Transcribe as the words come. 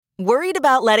Worried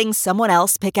about letting someone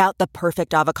else pick out the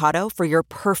perfect avocado for your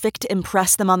perfect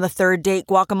impress them on the third date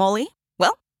guacamole?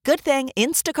 Well, good thing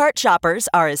Instacart shoppers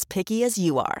are as picky as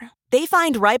you are. They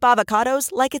find ripe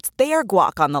avocados like it's their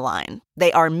guac on the line.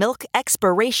 They are milk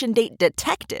expiration date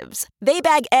detectives. They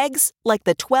bag eggs like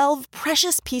the 12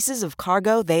 precious pieces of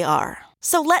cargo they are.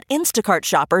 So let Instacart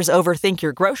shoppers overthink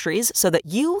your groceries so that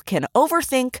you can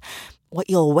overthink what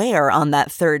you'll wear on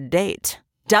that third date.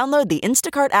 Download the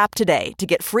Instacart app today to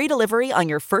get free delivery on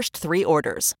your first 3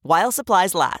 orders, while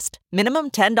supplies last.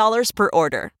 Minimum $10 per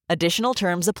order. Additional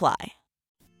terms apply.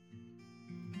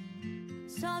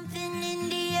 Something in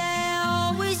the air,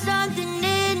 always something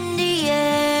in the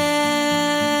air.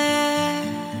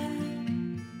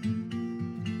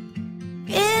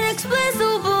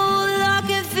 Inexplicable, I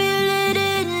can feel it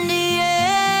in the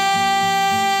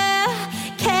air.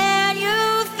 Can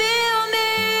you feel me?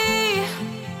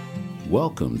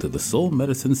 Welcome to the Soul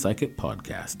Medicine Psychic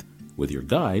Podcast with your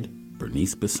guide,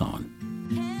 Bernice Bisson.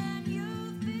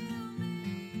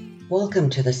 Welcome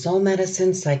to the Soul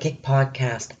Medicine Psychic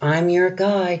Podcast. I'm your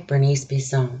guide, Bernice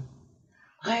Bisson.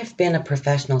 I've been a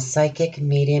professional psychic,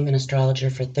 medium, and astrologer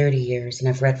for 30 years, and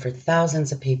I've read for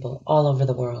thousands of people all over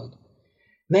the world.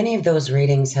 Many of those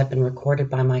readings have been recorded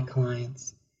by my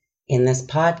clients. In this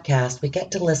podcast, we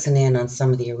get to listen in on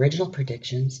some of the original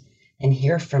predictions and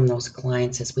hear from those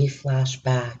clients as we flash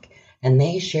back and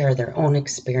they share their own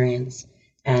experience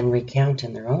and recount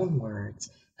in their own words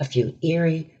a few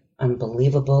eerie,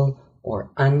 unbelievable,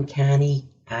 or uncanny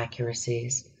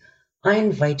accuracies. I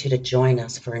invite you to join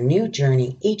us for a new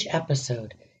journey each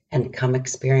episode and come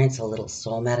experience a little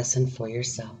soul medicine for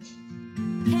yourself.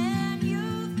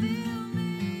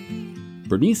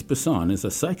 Bernice Bisson is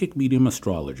a psychic medium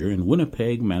astrologer in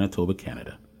Winnipeg, Manitoba,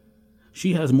 Canada.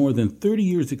 She has more than 30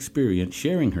 years' experience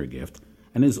sharing her gift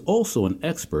and is also an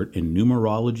expert in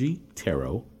numerology,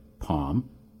 tarot, palm,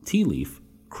 tea leaf,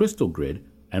 crystal grid,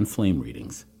 and flame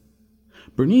readings.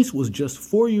 Bernice was just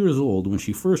 4 years old when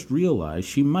she first realized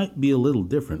she might be a little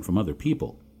different from other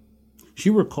people. She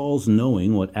recalls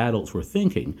knowing what adults were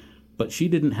thinking, but she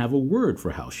didn't have a word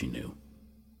for how she knew.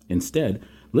 Instead,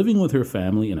 living with her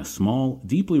family in a small,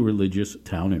 deeply religious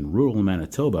town in rural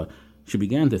Manitoba, she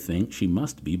began to think she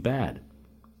must be bad.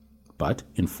 But,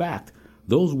 in fact,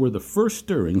 those were the first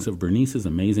stirrings of Bernice's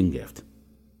amazing gift.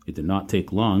 It did not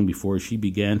take long before she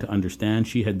began to understand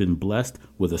she had been blessed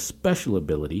with a special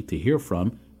ability to hear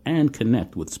from and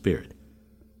connect with spirit.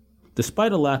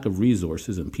 Despite a lack of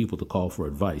resources and people to call for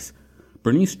advice,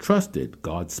 Bernice trusted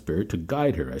God's spirit to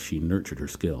guide her as she nurtured her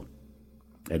skill.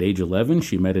 At age 11,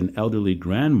 she met an elderly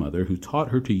grandmother who taught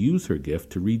her to use her gift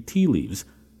to read tea leaves,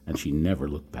 and she never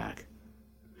looked back.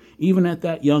 Even at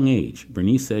that young age,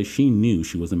 Bernice says she knew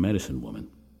she was a medicine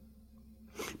woman.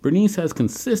 Bernice has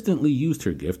consistently used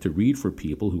her gift to read for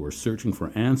people who are searching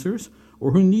for answers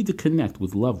or who need to connect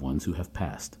with loved ones who have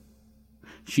passed.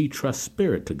 She trusts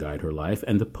spirit to guide her life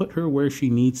and to put her where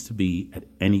she needs to be at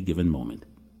any given moment.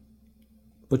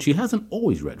 But she hasn't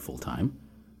always read full-time.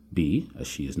 B, as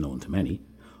she is known to many,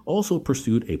 also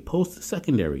pursued a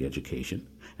post-secondary education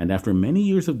and after many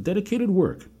years of dedicated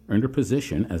work, earned a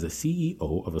position as a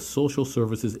CEO of a social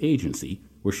services agency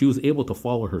where she was able to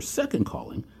follow her second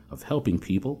calling of helping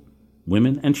people,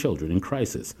 women, and children in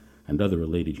crisis and other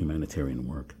related humanitarian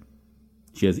work.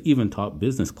 She has even taught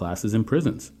business classes in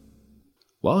prisons.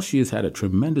 While she has had a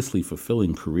tremendously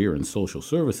fulfilling career in social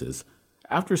services,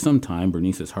 after some time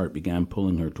Bernice's heart began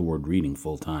pulling her toward reading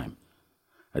full-time.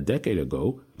 A decade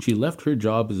ago, she left her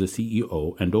job as a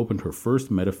CEO and opened her first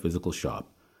metaphysical shop.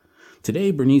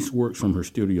 Today, Bernice works from her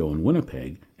studio in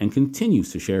Winnipeg and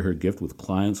continues to share her gift with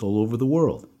clients all over the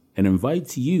world and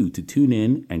invites you to tune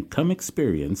in and come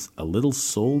experience a little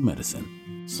soul medicine.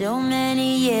 So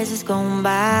many years has gone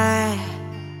by,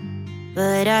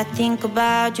 but I think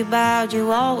about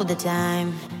you all the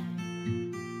time.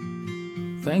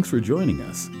 Thanks for joining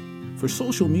us. For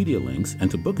social media links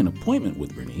and to book an appointment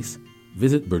with Bernice,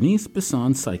 visit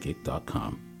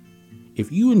BerniceBissonPsychic.com.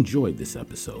 If you enjoyed this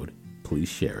episode, please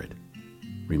share it.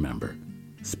 Remember,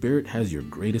 spirit has your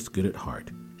greatest good at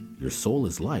heart. Your soul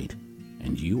is light,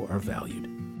 and you are valued.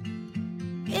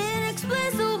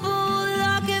 Inexplicable,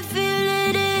 I can feel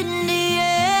it in the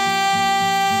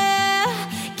air.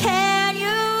 Can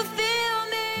you feel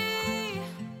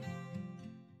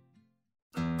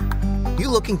me? You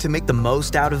looking to make the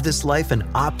most out of this life and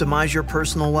optimize your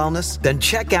personal wellness? Then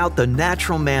check out the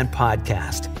Natural Man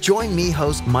Podcast. Join me,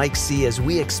 host Mike C., as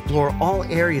we explore all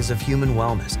areas of human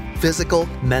wellness, physical,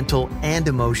 mental, and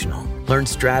emotional. Learn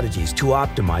strategies to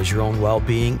optimize your own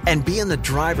well-being and be in the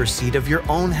driver's seat of your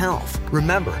own health.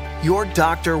 Remember, your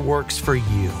doctor works for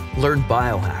you. Learn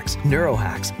biohacks,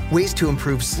 neurohacks, ways to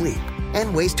improve sleep,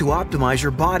 and ways to optimize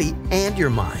your body and your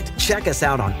mind. Check us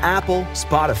out on Apple,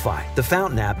 Spotify, the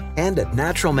Fountain app, and at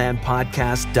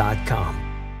naturalmanpodcast.com.